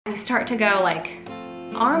you start to go like,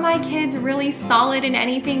 are my kids really solid in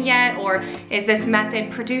anything yet? Or is this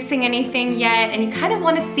method producing anything yet? And you kind of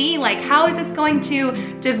want to see like, how is this going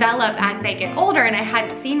to develop as they get older? And I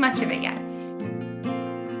hadn't seen much of it yet.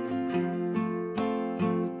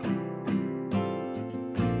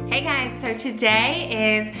 Hey guys, so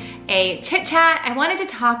today is a chit chat. I wanted to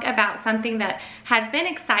talk about something that has been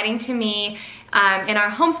exciting to me in our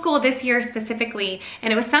homeschool this year specifically,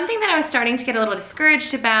 and it was something that I was starting to get a little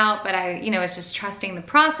discouraged about, but I was just trusting the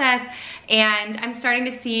process, and I'm starting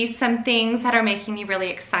to see some things that are making me really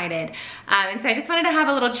excited. And so I just wanted to have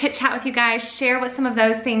a little chit chat with you guys, share what some of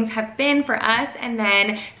those things have been for us, and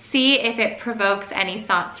then see if it provokes any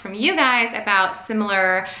thoughts from you guys about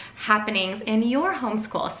similar happenings in your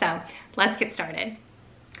homeschool. So let's get started.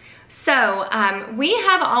 So we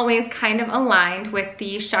have always kind of aligned with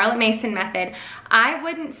the Charlotte Mason method. I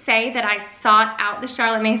wouldn't say that I sought out the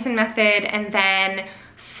Charlotte Mason method and then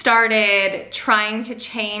started trying to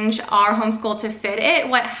change our homeschool to fit it.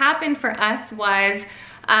 What happened for us was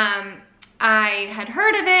I had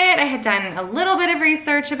heard of it, I had done a little bit of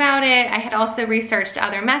research about it, I had also researched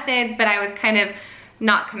other methods, but I was kind of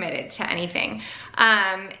not committed to anything.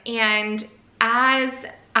 And as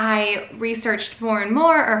I researched more and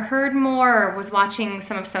more, or heard more, or was watching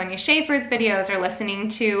some of Sonia Schaefer's videos, or listening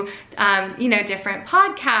to, different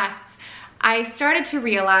podcasts, I started to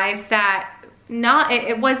realize that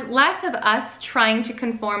it was less of us trying to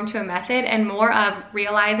conform to a method and more of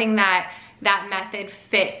realizing that that method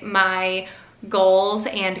fit my goals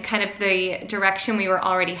and kind of the direction we were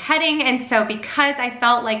already heading. And so because I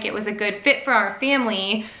felt like it was a good fit for our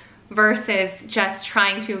family versus just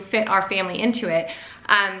trying to fit our family into it,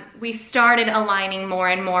 we started aligning more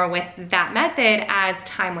and more with that method as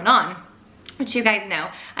time went on, which you guys know.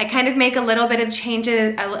 I kind of make a little bit of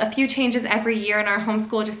changes, a few changes every year in our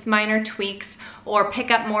homeschool, just minor tweaks, or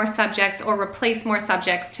pick up more subjects or replace more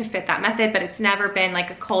subjects to fit that method, but it's never been like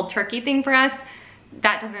a cold turkey thing for us.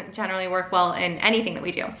 That doesn't generally work well in anything that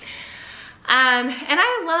we do. And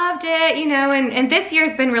I loved it, and this year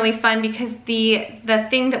has been really fun because the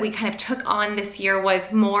thing that we kind of took on this year was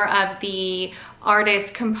more of the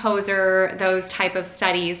artist, composer, those type of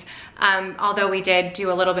studies. Although we did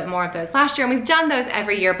do a little bit more of those last year, and we've done those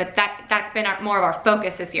every year, but that's been more of our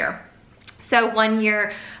focus this year. So one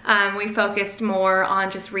year we focused more on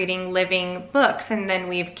just reading living books, and then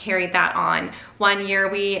we've carried that on. One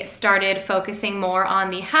year we started focusing more on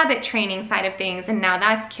the habit training side of things, and now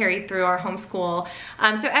that's carried through our homeschool.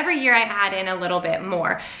 So every year I add in a little bit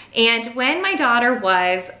more. And when my daughter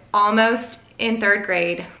was almost in third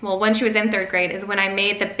grade, well, when she was in third grade is when I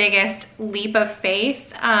made the biggest leap of faith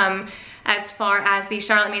as far as the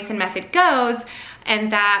Charlotte Mason method goes.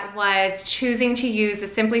 And that was choosing to use the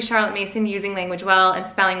Simply Charlotte Mason Using Language Well and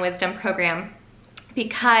Spelling Wisdom program,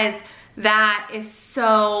 because that is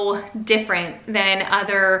so different than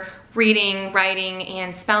other reading, writing,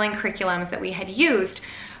 and spelling curriculums that we had used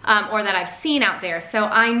or that I've seen out there. So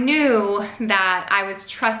I knew that I was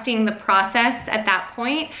trusting the process at that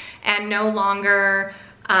point and no longer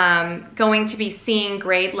going to be seeing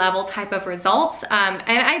grade level type of results. And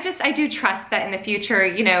I do trust that in the future,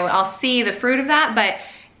 I'll see the fruit of that, but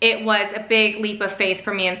it was a big leap of faith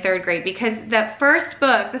for me in third grade, because that first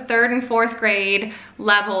book, the third and fourth grade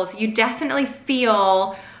levels, you definitely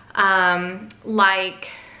feel like,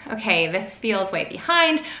 okay, this feels way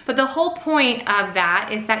behind. But the whole point of that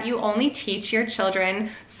is that you only teach your children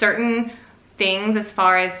certain things as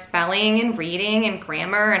far as spelling and reading and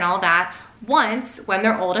grammar and all that once when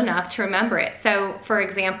they're old enough to remember it. So for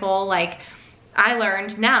example, like I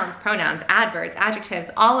learned nouns, pronouns, adverbs, adjectives,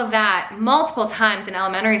 all of that multiple times in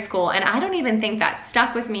elementary school, and I don't even think that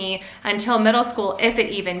stuck with me until middle school, if it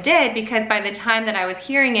even did, because by the time that I was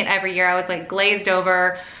hearing it every year, I was like glazed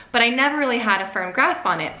over, but I never really had a firm grasp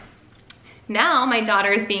on it. Now my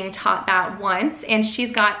daughter is being taught that once, and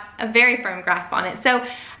she's got a very firm grasp on it. So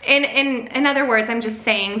in other words, I'm just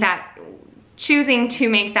saying that choosing to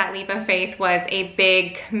make that leap of faith was a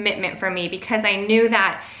big commitment for me, because I knew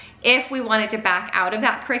that if we wanted to back out of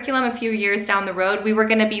that curriculum a few years down the road, we were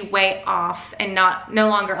gonna be way off and no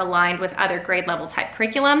longer aligned with other grade level type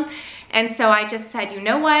curriculum. And so I just said, you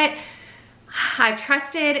know what? I've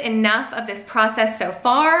trusted enough of this process so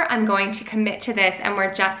far. I'm going to commit to this, and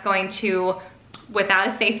we're just going to, without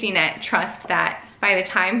a safety net, trust that by the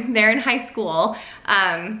time they're in high school,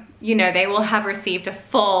 they will have received a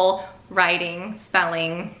full writing,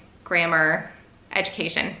 spelling, grammar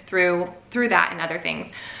education through that and other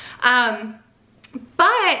things.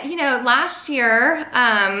 But last year,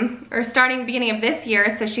 or starting beginning of this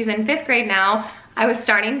year, so she's in 5th grade now, I was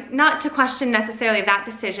starting not to question necessarily that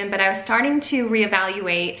decision, but I was starting to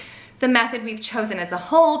reevaluate the method we've chosen as a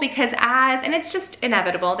whole, because and it's just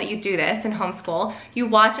inevitable that you do this in homeschool, you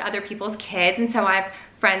watch other people's kids. And so I have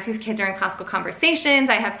friends whose kids are in classical conversations.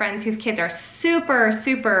 I have friends whose kids are super,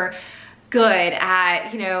 super good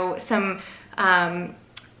at, you know, some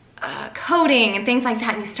coding and things like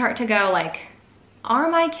that. And you start to go like,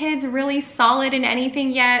 are my kids really solid in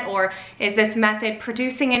anything yet? Or is this method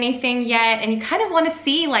producing anything yet? And you kind of want to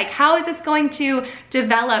see like, how is this going to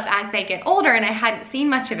develop as they get older? And I hadn't seen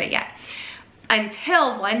much of it yet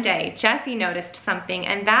until one day Jessie noticed something,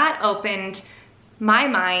 and that opened my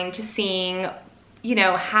mind to seeing, you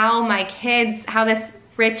know, how my kids, how this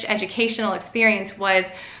rich educational experience was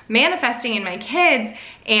manifesting in my kids.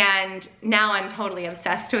 And now I'm totally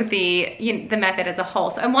obsessed with the method as a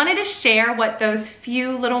whole. So I wanted to share what those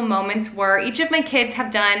few little moments were. Each of my kids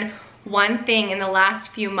have done one thing in the last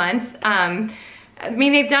few months. I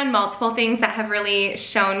mean, they've done multiple things that have really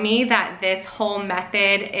shown me that this whole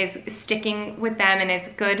method is sticking with them and is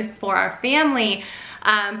good for our family.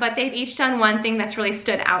 But they've each done one thing that's really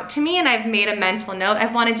stood out to me, and I've made a mental note.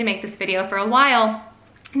 I've wanted to make this video for a while,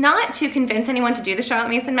 not to convince anyone to do the Charlotte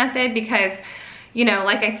Mason method, because, you know,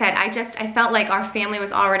 like I said, I felt like our family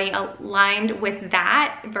was already aligned with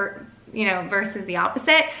that, you know, versus the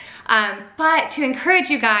opposite. But to encourage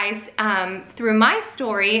you guys through my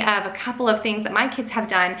story of a couple of things that my kids have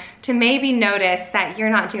done, to maybe notice that you're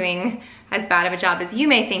not doing as bad of a job as you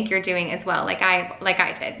may think you're doing as well, like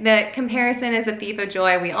I did. The comparison is a thief of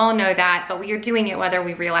joy. We all know that, but we are doing it whether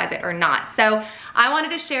we realize it or not. So I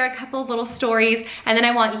wanted to share a couple of little stories, and then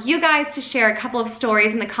I want you guys to share a couple of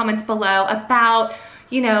stories in the comments below about,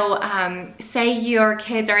 you know, say your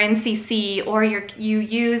kids are in CC, or you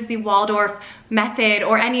use the Waldorf method,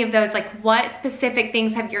 or any of those, like what specific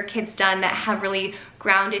things have your kids done that have really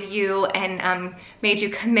grounded you and made you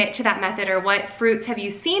commit to that method, or what fruits have you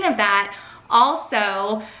seen of that?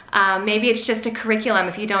 Also, maybe it's just a curriculum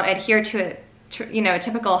if you don't adhere to it, you know, a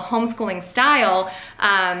typical homeschooling style.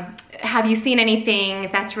 Have you seen anything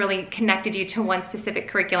that's really connected you to one specific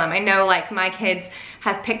curriculum? I know like my kids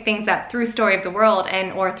have picked things up through Story of the World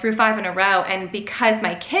or through 5 in a Row, and because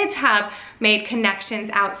my kids have made connections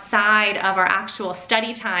outside of our actual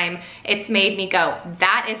study time, it's made me go,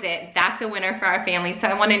 that is it, that's a winner for our family. So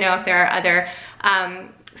I want to know if there are other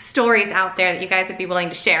stories out there that you guys would be willing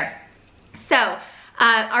to share. So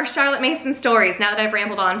our Charlotte Mason stories, now that I've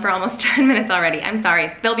rambled on for almost 10 minutes already, I'm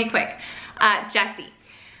sorry, they'll be quick. Jessie.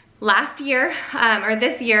 Last year, or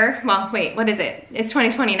this year, well, wait, what is it? It's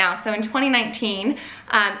 2020 now. So in 2019,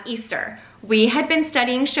 Easter, we had been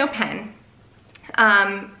studying Chopin,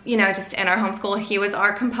 you know, just in our homeschool. He was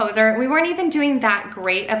our composer. We weren't even doing that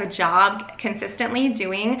great of a job consistently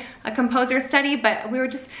doing a composer study, but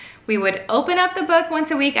we would open up the book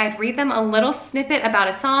once a week. I'd read them a little snippet about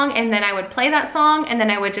a song, and then I would play that song, and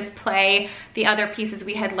then I would just play the other pieces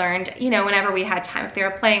we had learned, you know, whenever we had time. If they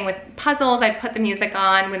were playing with puzzles, I'd put the music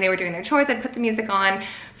on. When they were doing their chores, I'd put the music on.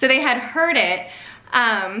 So they had heard it.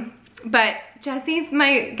 But Jesse's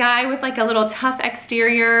my guy with like a little tough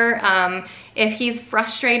exterior. If he's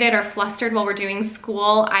frustrated or flustered while we're doing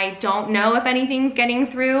school, I don't know if anything's getting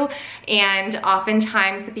through. And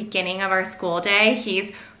oftentimes the beginning of our school day,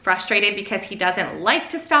 he's frustrated because he doesn't like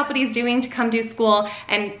to stop what he's doing to come do school,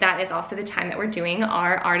 and that is also the time that we're doing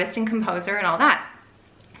our artist and composer and all that.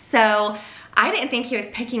 So I didn't think he was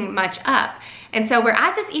picking much up. And so we're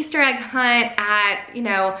at this Easter egg hunt at, you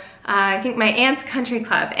know, I think my aunt's country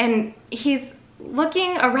club, and he's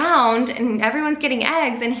looking around and everyone's getting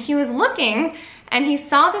eggs, and he was looking and he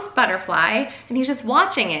saw this butterfly and he's just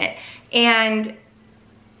watching it. And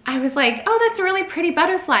I was like, oh, that's a really pretty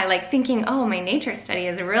butterfly, like thinking, oh, my nature study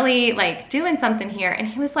is really like doing something here. And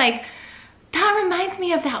he was like, that reminds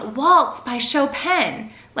me of that waltz by Chopin.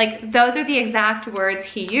 Like those are the exact words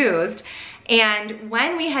he used. And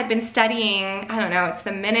when we had been studying, I don't know, it's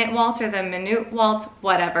the minute waltz or the minute waltz,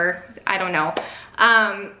 whatever, I don't know.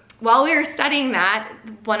 While we were studying that,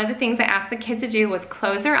 one of the things I asked the kids to do was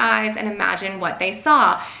close their eyes and imagine what they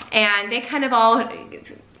saw. And they kind of all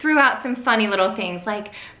threw out some funny little things like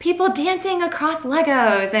people dancing across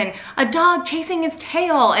Legos and a dog chasing his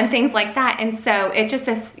tail and things like that. And so it just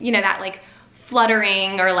this, you know, that like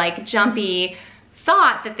fluttering or like jumpy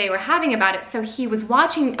thought that they were having about it. So he was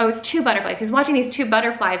watching those two butterflies. He was watching these two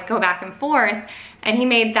butterflies go back and forth, and he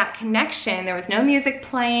made that connection. There was no music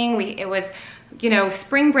playing. It was, you know,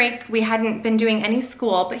 spring break. We hadn't been doing any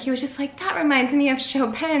school, but he was just like, that reminds me of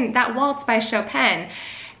Chopin, that waltz by Chopin.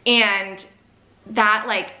 And that,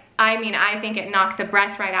 like, I mean, I think it knocked the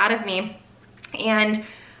breath right out of me. And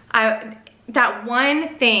that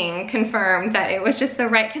one thing confirmed that it was just the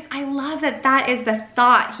right, because I love that that is the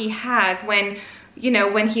thought he has when, you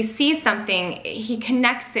know, when he sees something, he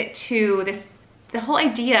connects it to this, the whole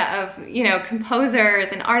idea of, you know, composers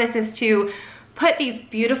and artists is to put these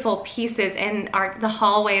beautiful pieces in the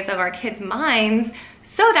hallways of our kids' minds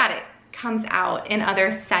so that it comes out in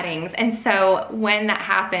other settings. And so when that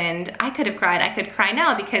happened, I could have cried. I could cry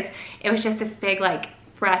now because it was just this big like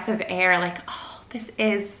breath of air, like, oh,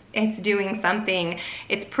 it's doing something.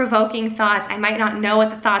 It's provoking thoughts. I might not know what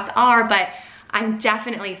the thoughts are, but I'm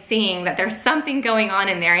definitely seeing that there's something going on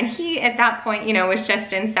in there. And he, at that point, you know, was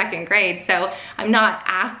just in 2nd grade. So I'm not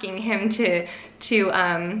asking him to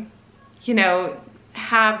you know,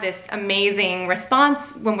 have this amazing response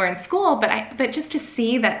when we're in school, but just to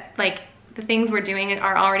see that like the things we're doing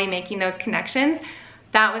are already making those connections,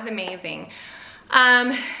 that was amazing.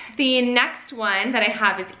 The next one that I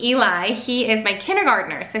have is Eli. He is my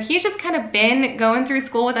kindergartner. So he's just kind of been going through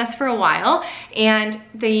school with us for a while. And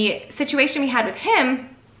the situation we had with him,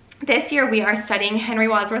 this year we are studying Henry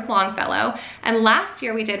Wadsworth Longfellow. And last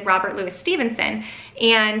year we did Robert Louis Stevenson.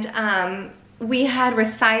 And we had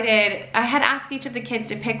recited, I had asked each of the kids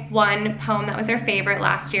to pick one poem that was their favorite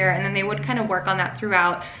last year, and then they would kind of work on that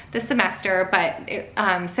throughout the semester.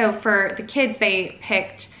 But so for the kids, they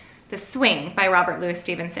picked The Swing by Robert Louis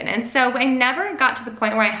Stevenson. And so I never got to the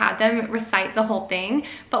point where I had them recite the whole thing,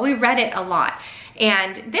 but we read it a lot.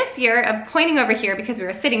 And this year, I'm pointing over here because we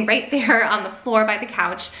were sitting right there on the floor by the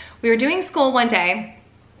couch. We were doing school one day,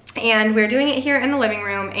 and we were doing it here in the living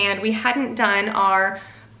room, and we hadn't done our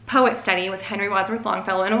poet study with Henry Wadsworth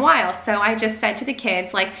Longfellow in a while. So I just said to the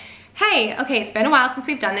kids, like, hey, okay, it's been a while since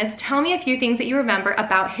we've done this. Tell me a few things that you remember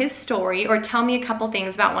about his story, or tell me a couple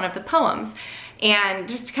things about one of the poems. And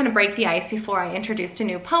just to kind of break the ice before I introduced a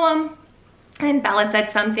new poem. And Bella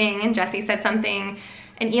said something, and Jessie said something,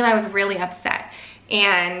 and Eli was really upset.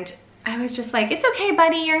 And I was just like, it's okay,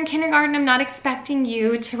 buddy, you're in kindergarten. I'm not expecting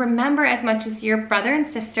you to remember as much as your brother and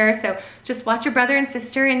sister. So just watch your brother and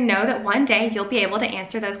sister and know that one day you'll be able to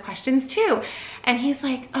answer those questions too. And he's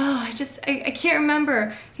like, oh, I can't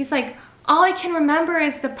remember. He's like, all I can remember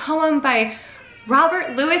is the poem by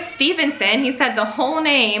Robert Louis Stevenson. He said the whole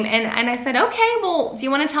name. And I said, okay, well, do you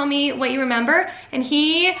want to tell me what you remember? And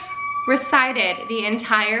he recited the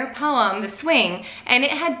entire poem, The Swing. And it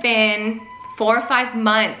had been 4 or 5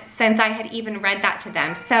 months since I had even read that to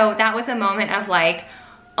them. So that was a moment of like,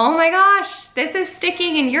 oh my gosh, this is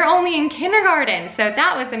sticking and you're only in kindergarten. So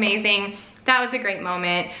that was amazing. That was a great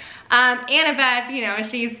moment. Annabeth, you know,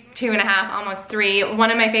 she's 2.5, almost 3.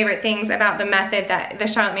 One of my favorite things about the method, that the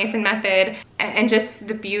Charlotte Mason method, and just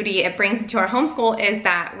the beauty it brings to our homeschool is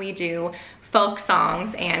that we do folk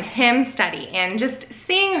songs and hymn study, and just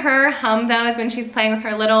seeing her hum those when she's playing with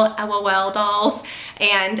her little LOL dolls,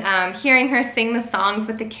 and hearing her sing the songs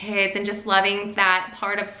with the kids and just loving that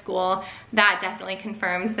part of school, that definitely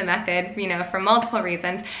confirms the method, you know, for multiple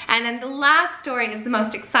reasons. And then the last story is the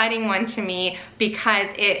most exciting one to me because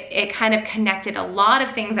it kind of connected a lot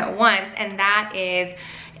of things at once, and that is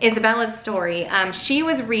Isabella's story. She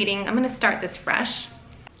was reading, I'm gonna start this fresh.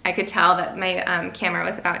 I could tell that my camera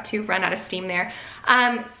was about to run out of steam there.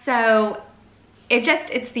 So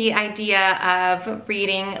it's the idea of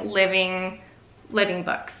reading living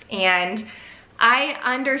books. And I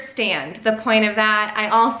understand the point of that. I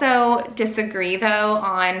also disagree though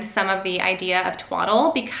on some of the idea of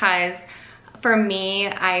twaddle, because for me,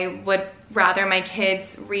 I would rather my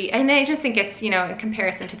kids read, and I just think it's, you know, in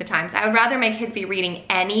comparison to the times, I would rather my kids be reading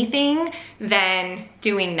anything than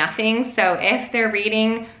doing nothing. So if they're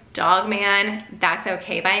reading Dog Man, that's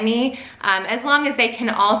okay by me, as long as they can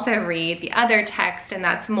also read the other text, and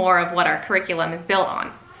that's more of what our curriculum is built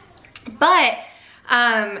on. But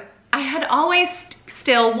I had always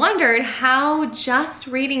still wondered how just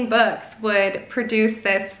reading books would produce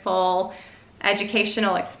this full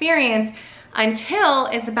educational experience, until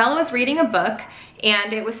Isabella was reading a book,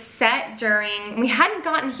 and it was set during, we hadn't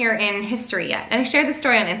gotten here in history yet, and I shared this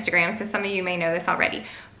story on Instagram, so some of you may know this already,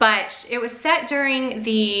 but it was set during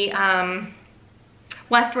the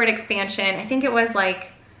westward expansion. I think it was like,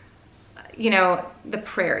 you know, the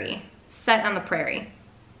prairie, set on the prairie.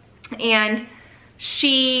 And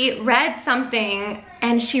she read something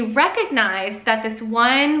and she recognized that this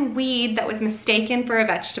one weed that was mistaken for a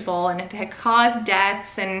vegetable, and it had caused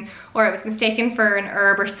deaths, or it was mistaken for an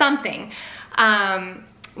herb or something,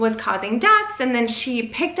 was causing deaths. And then she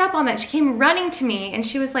picked up on that. She came running to me and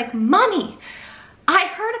she was like, Mommy, I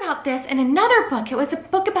heard about this in another book. It was a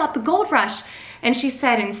book about the gold rush. And she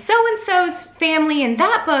said, and so-and-so's family in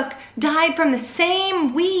that book died from the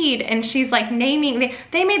same weed. And she's like naming,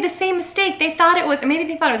 they made the same mistake. They thought it was, or maybe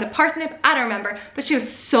they thought it was a parsnip. I don't remember. But she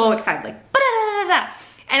was so excited, like, ba-da-da-da-da.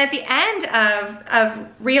 And at the end of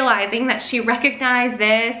realizing that she recognized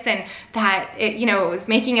this and that it, you know, it was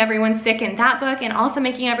making everyone sick in that book and also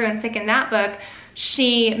making everyone sick in that book,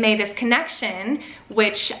 she made this connection,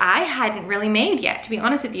 which I hadn't really made yet, to be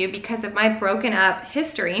honest with you, because of my broken up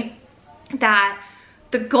history, that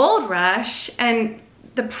the gold rush and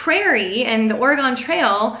the prairie and the Oregon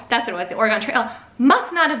Trail, that's what it was, the Oregon Trail,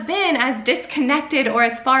 must not have been as disconnected or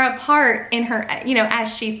as far apart in her, you know,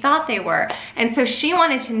 as she thought they were. And so she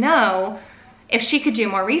wanted to know if she could do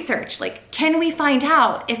more research. Like, can we find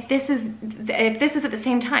out if this was at the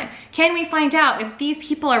same time? Can we find out if these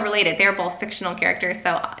people are related? They're both fictional characters,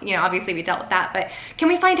 so, you know, obviously we dealt with that, but can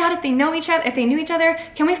we find out if they know each other, if they knew each other?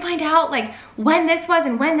 Can we find out like when this was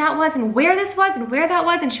and when that was and where this was and where that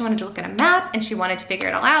was? And she wanted to look at a map and she wanted to figure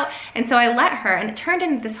it all out. And so I let her, and it turned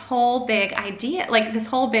into this whole big idea, like this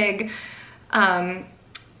whole big,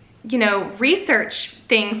 you know, research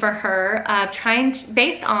thing for her of trying to,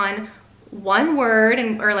 based on one word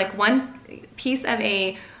and or like one piece of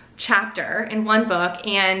a chapter in one book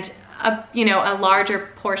and a, you know, a larger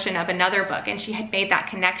portion of another book, and she had made that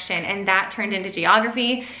connection, and that turned into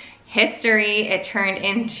geography, history, it turned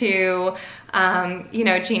into you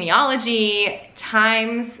know, genealogy,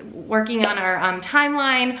 times, working on our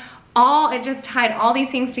timeline, it just tied all these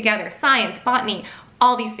things together, science, botany,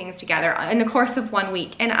 all these things together in the course of 1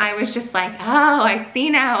 week. And I was just like, oh, I see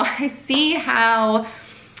now. I see how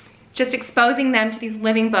just exposing them to these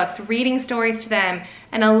living books, reading stories to them,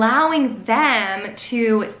 and allowing them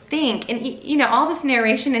to think, and you know, all this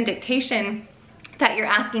narration and dictation that you're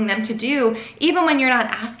asking them to do, even when you're not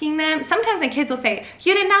asking them. Sometimes the kids will say,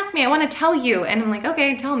 you didn't ask me, I want to tell you. And I'm like,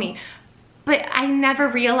 okay, tell me. But I never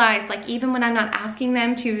realized, like, even when I'm not asking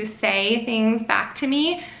them to say things back to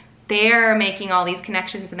me, they're making all these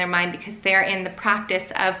connections in their mind because they're in the practice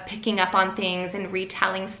of picking up on things and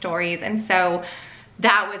retelling stories. And so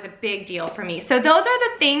that was a big deal for me. So those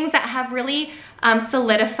are the things that have really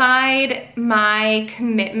solidified my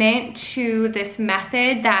commitment to this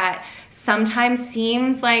method that sometimes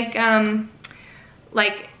seems like,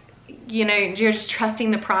 you know, you're just trusting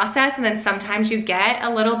the process, and then sometimes you get a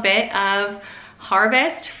little bit of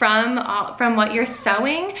harvest from what you're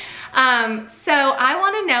sowing. So I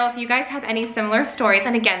want to know if you guys have any similar stories.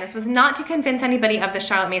 And again, this was not to convince anybody of the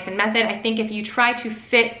Charlotte Mason method. I think if you try to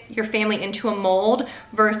fit your family into a mold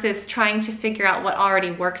versus trying to figure out what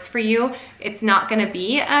already works for you, it's not going to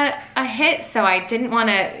be a hit. So I didn't want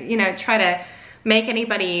to, you know, try to make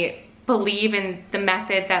anybody believe in the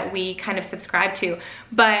method that we kind of subscribe to.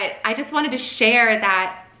 But I just wanted to share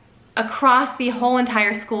that across the whole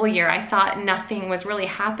entire school year, I thought nothing was really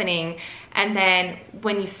happening. And then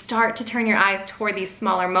when you start to turn your eyes toward these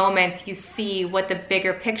smaller moments, you see what the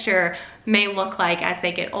bigger picture may look like as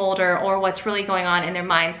they get older, or what's really going on in their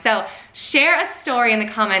minds. So share a story in the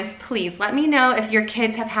comments, please. Let me know if your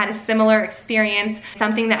kids have had a similar experience,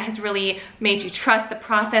 something that has really made you trust the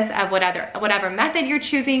process of whatever method you're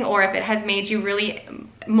choosing, or if it has made you really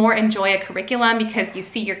more enjoy a curriculum because you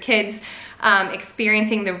see your kids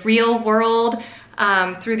experiencing the real world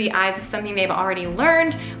through the eyes of something they've already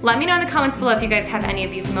learned. Let me know in the comments below if you guys have any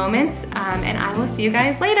of these moments, and I will see you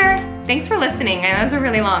guys later. Thanks for listening. I know it was a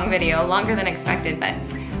really long video, longer than expected, but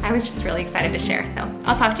I was just really excited to share. So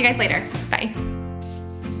I'll talk to you guys later. Bye.